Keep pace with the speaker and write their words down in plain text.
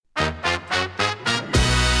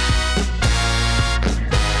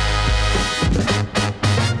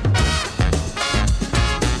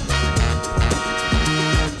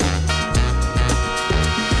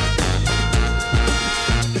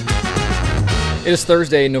It is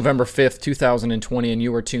Thursday, November 5th, 2020, and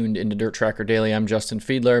you are tuned into Dirt Tracker Daily. I'm Justin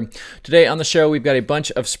Fiedler. Today on the show, we've got a bunch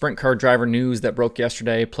of sprint car driver news that broke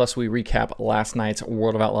yesterday, plus we recap last night's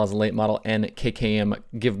World of Outlaws late model and KKM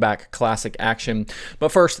Give Back Classic action.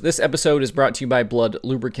 But first, this episode is brought to you by Blood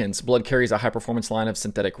Lubricants. Blood carries a high-performance line of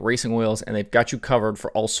synthetic racing oils, and they've got you covered for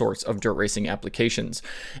all sorts of dirt racing applications.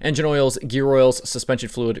 Engine oils, gear oils, suspension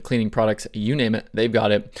fluid, cleaning products, you name it, they've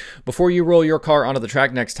got it. Before you roll your car onto the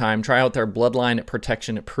track next time, try out their Bloodline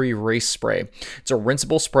Protection Pre-Race Spray. It's a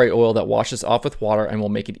rinsable spray oil that washes off with water and will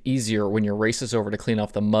make it easier when your race is over to clean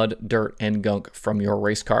off the mud, dirt, and gunk from your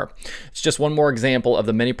race car. It's just one more example of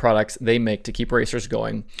the many products they make to keep racers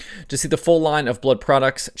going. To see the full line of Blood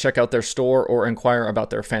products, check out their store or inquire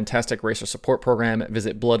about their fantastic racer support program.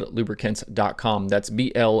 Visit bloodlubricants.com. That's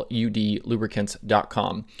BLUD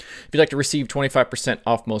lubricants.com. If you'd like to receive 25%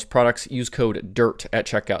 off most products, use code DIRT at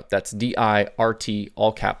checkout. That's DIRT,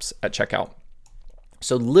 all caps, at checkout.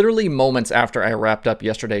 So literally moments after I wrapped up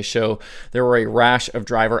yesterday's show, there were a rash of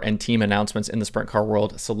driver and team announcements in the sprint car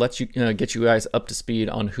world. So let's get you guys up to speed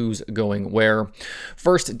on who's going where.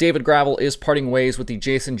 First, David Gravel is parting ways with the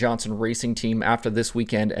Jason Johnson Racing Team after this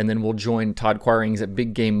weekend, and then will join Todd Quiring's at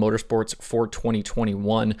Big Game Motorsports for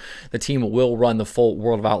 2021. The team will run the full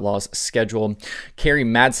World of Outlaws schedule. Kerry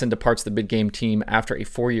Madsen departs the Big Game team after a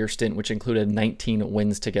 4-year stint, which included 19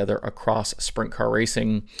 wins together across sprint car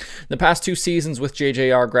racing. The past 2 seasons with JJR,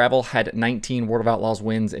 Gravel had 19 World of Outlaws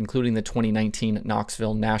wins, including the 2019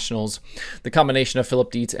 Knoxville Nationals. The combination of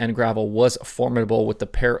Philip Dietz and Gravel was formidable, with the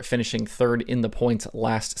pair finishing third in the points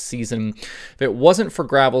last season. If it wasn't for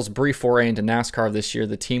Gravel's brief foray into NASCAR this year,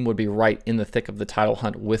 the team would be right in the thick of the title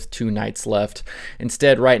hunt with 2 nights left.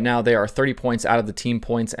 Instead, right now, they are 30 points out of the team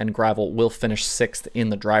points, and Gravel will finish 6th in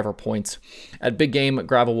the driver points. At Big Game,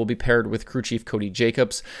 Gravel will be paired with crew chief Cody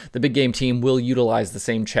Jacobs. The Big Game team will utilize the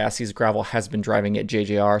same chassis Gravel has been driving at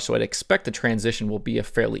JJR, so I'd expect the transition will be a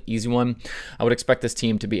fairly easy one. I would expect this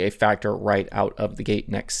team to be a factor right out of the gate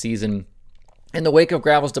next season. In the wake of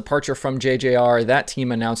Gravel's departure from JJR, that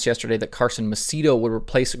team announced yesterday that Carson Macedo would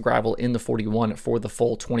replace Gravel in the 41 for the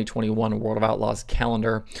full 2021 World of Outlaws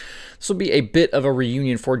calendar. This will be a bit of a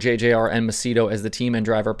reunion for JJR and Macedo, as the team and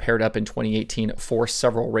driver paired up in 2018 for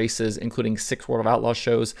several races, including 6 World of Outlaws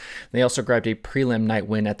shows. They also grabbed a prelim night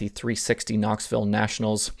win at the 360 Knoxville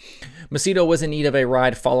Nationals. Macedo was in need of a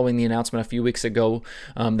ride following the announcement a few weeks ago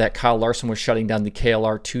that Kyle Larson was shutting down the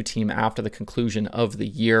KLR2 team after the conclusion of the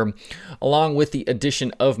year. Along with the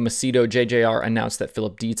addition of Macedo, JJR announced that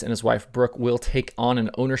Philip Dietz and his wife Brooke will take on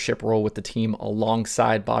an ownership role with the team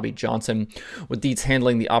alongside Bobby Johnson, with Dietz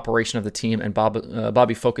handling the operation of the team and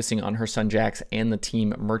Bobby focusing on her son Jax and the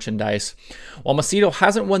team merchandise. While Macedo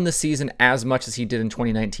hasn't won this season as much as he did in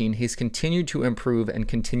 2019, he's continued to improve and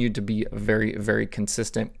continued to be very, very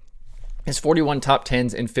consistent. His 41 top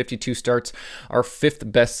 10s in 52 starts are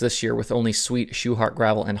 5th best this year, with only Sweet, Schuhart,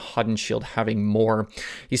 Gravel, and Haudenschild having more.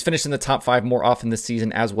 He's finished in the top 5 more often this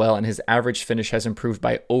season as well, and his average finish has improved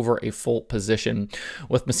by over a full position.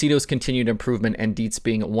 With Macedo's continued improvement and Dietz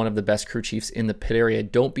being one of the best crew chiefs in the pit area,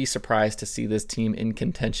 don't be surprised to see this team in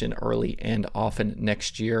contention early and often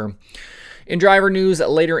next year. In driver news,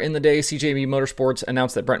 later in the day, CJB Motorsports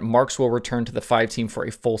announced that Brent Marks will return to the 5 team for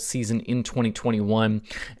a full season in 2021,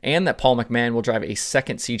 and that Paul McMahon will drive a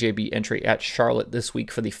second CJB entry at Charlotte this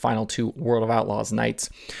week for the final 2 World of Outlaws nights.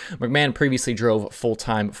 McMahon previously drove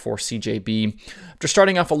full-time for CJB. After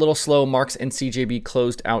starting off a little slow, Marks and CJB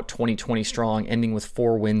closed out 2020 strong, ending with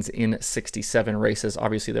 4 wins in 67 races.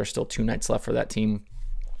 Obviously, there's still 2 nights left for that team.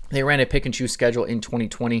 They ran a pick-and-choose schedule in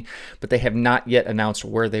 2020, but they have not yet announced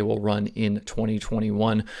where they will run in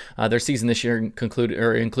 2021. Their season this year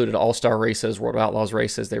included all-star races, World of Outlaws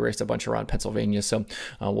races. They raced a bunch around Pennsylvania, so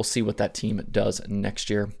we'll see what that team does next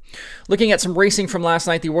year. Looking at some racing from last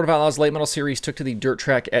night, the World of Outlaws Late Model Series took to the dirt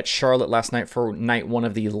track at Charlotte last night for night 1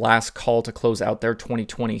 of the last call to close out their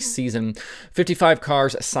 2020 season. 55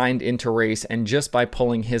 cars signed into race, and just by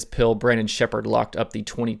pulling his pill, Brandon Shepard locked up the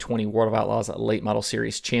 2020 World of Outlaws Late Model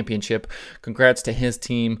Series championship. Congrats to his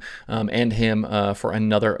team and him for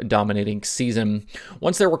another dominating season.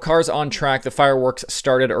 Once there were cars on track, the fireworks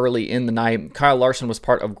started early in the night. Kyle Larson was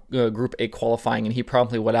part of Group A qualifying, and he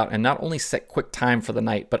promptly went out and not only set quick time for the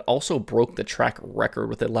night, but also broke the track record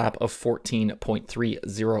with a lap of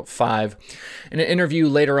 14.305. In an interview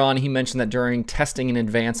later on, he mentioned that during testing in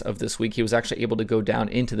advance of this week, he was actually able to go down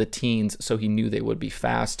into the teens, so he knew they would be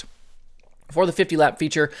fast. For the 50-lap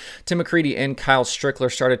feature, Tim McCreadie and Kyle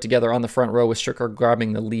Strickler started together on the front row, with Strickler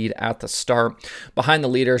grabbing the lead at the start. Behind the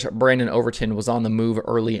leaders, Brandon Overton was on the move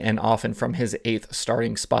early and often from his 8th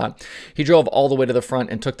starting spot. He drove all the way to the front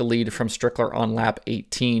and took the lead from Strickler on lap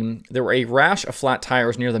 18. There were a rash of flat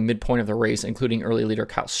tires near the midpoint of the race, including early leader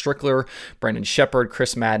Kyle Strickler, Brandon Shepard,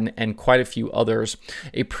 Chris Madden, and quite a few others.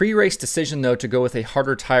 A pre-race decision, though, to go with a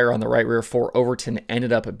harder tire on the right rear for Overton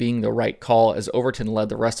ended up being the right call, as Overton led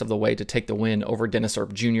the rest of the way to take the win over Dennis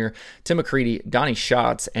Earp Jr., Tim McCreadie, Donnie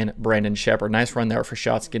Schatz, and Brandon Shepard. Nice run there for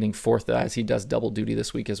Schatz, getting 4th as he does double duty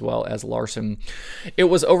this week as well as Larson. It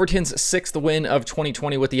was Overton's 6th win of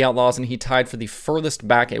 2020 with the Outlaws, and he tied for the furthest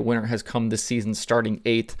back a winner has come this season, starting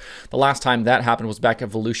 8th. The last time that happened was back at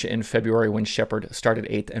Volusia in February, when Shepard started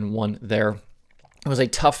 8th and won there. It was a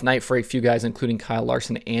tough night for a few guys, including Kyle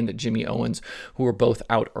Larson and Jimmy Owens, who were both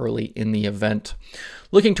out early in the event.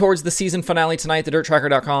 Looking towards the season finale tonight, the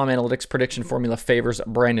DirtTracker.com analytics prediction formula favors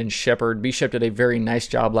Brandon Shepard. B-Shep did a very nice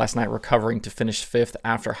job last night recovering to finish 5th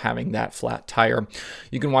after having that flat tire.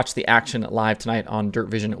 You can watch the action live tonight on Dirt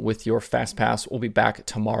Vision with your Fast Pass. We'll be back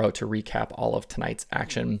tomorrow to recap all of tonight's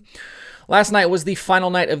action. Last night was the final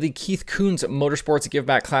night of the Keith Kunz Motorsports Give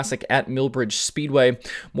Back Classic at Millbridge Speedway.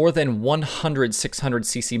 More than 100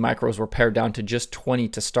 600cc micros were pared down to just 20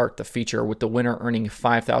 to start the feature, with the winner earning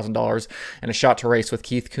 $5,000 and a shot to race with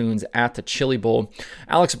Keith Kunz at the Chili Bowl.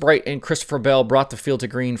 Alex Bright and Christopher Bell brought the field to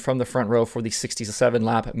green from the front row for the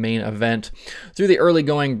 67-lap main event. Through the early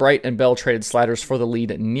going, Bright and Bell traded sliders for the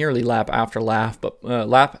lead nearly lap after lap, but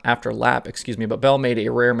Bell made a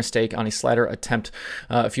rare mistake on a slider attempt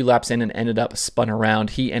a few laps in and ended up spun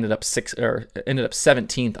around. He ended up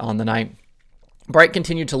 17th on the night. Bright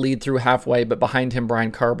continued to lead through halfway, but behind him,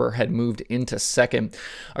 Brian Carber had moved into 2nd.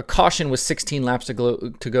 A caution with 16 laps to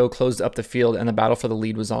go closed up the field, and the battle for the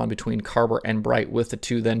lead was on between Carber and Bright, with the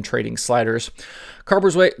two then trading sliders.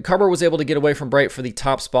 Carber was able to get away from Bright for the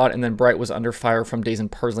top spot, and then Bright was under fire from Dazen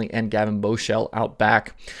Persley and Gavin Boschel out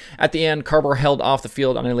back. At the end, Carber held off the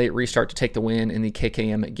field on a late restart to take the win in the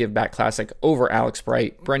KKM Give Back Classic over Alex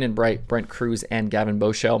Bright, Brendan Bright, Brent Cruz, and Gavin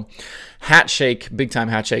Boschel. Big time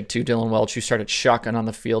hat shake to Dylan Welch, who started shotgun on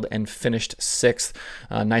the field and finished 6th.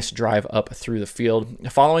 Nice drive up through the field.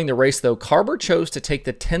 Following the race, though, Carber chose to take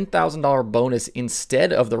the $10,000 bonus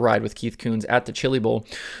instead of the ride with Keith Kunz at the Chili Bowl.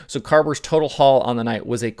 So Carber's total haul on the night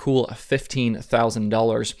was a cool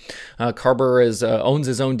 $15,000. Carber owns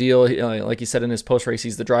his own deal. Like he said in his post-race,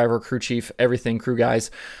 he's the driver, crew chief, everything, crew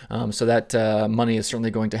guys. So that money is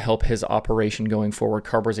certainly going to help his operation going forward.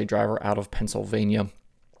 Carber's a driver out of Pennsylvania.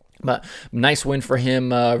 But nice win for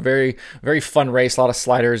him. Very, very fun race. A lot of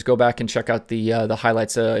sliders. Go back and check out the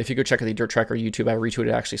highlights. If you go check out the Dirt Tracker YouTube, I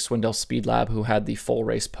retweeted actually Swindell Speed Lab, who had the full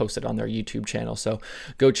race posted on their YouTube channel. So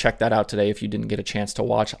go check that out today if you didn't get a chance to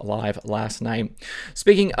watch live last night.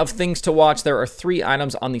 Speaking of things to watch, there are 3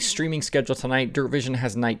 items on the streaming schedule tonight. Dirt Vision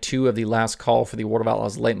has night 2 of the last call for the World of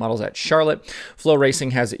Outlaws late models at Charlotte. Flow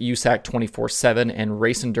Racing has USAC 24/7, and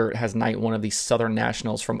Racing Dirt has night 1 of the Southern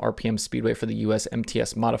Nationals from RPM Speedway for the US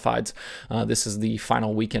MTS Modifieds. This is the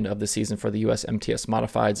final weekend of the season for the US MTS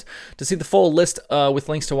Modifieds. To see the full list with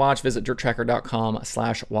links to watch, visit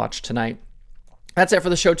dirttracker.com/watch tonight. That's it for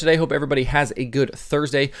the show today. Hope everybody has a good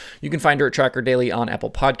Thursday. You can find Dirt Tracker Daily on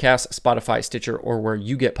Apple Podcasts, Spotify, Stitcher, or where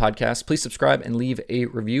you get podcasts. Please subscribe and leave a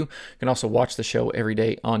review. You can also watch the show every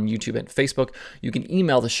day on YouTube and Facebook. You can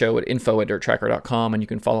email the show at info@dirttracker.com, and you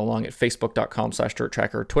can follow along at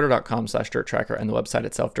facebook.com/dirttracker, twitter.com/dirttracker, and the website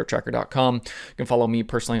itself, dirttracker.com. You can follow me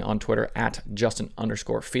personally on Twitter at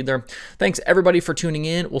Justin_Fiedler. Thanks everybody for tuning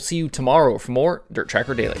in. We'll see you tomorrow for more Dirt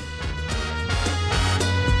Tracker Daily.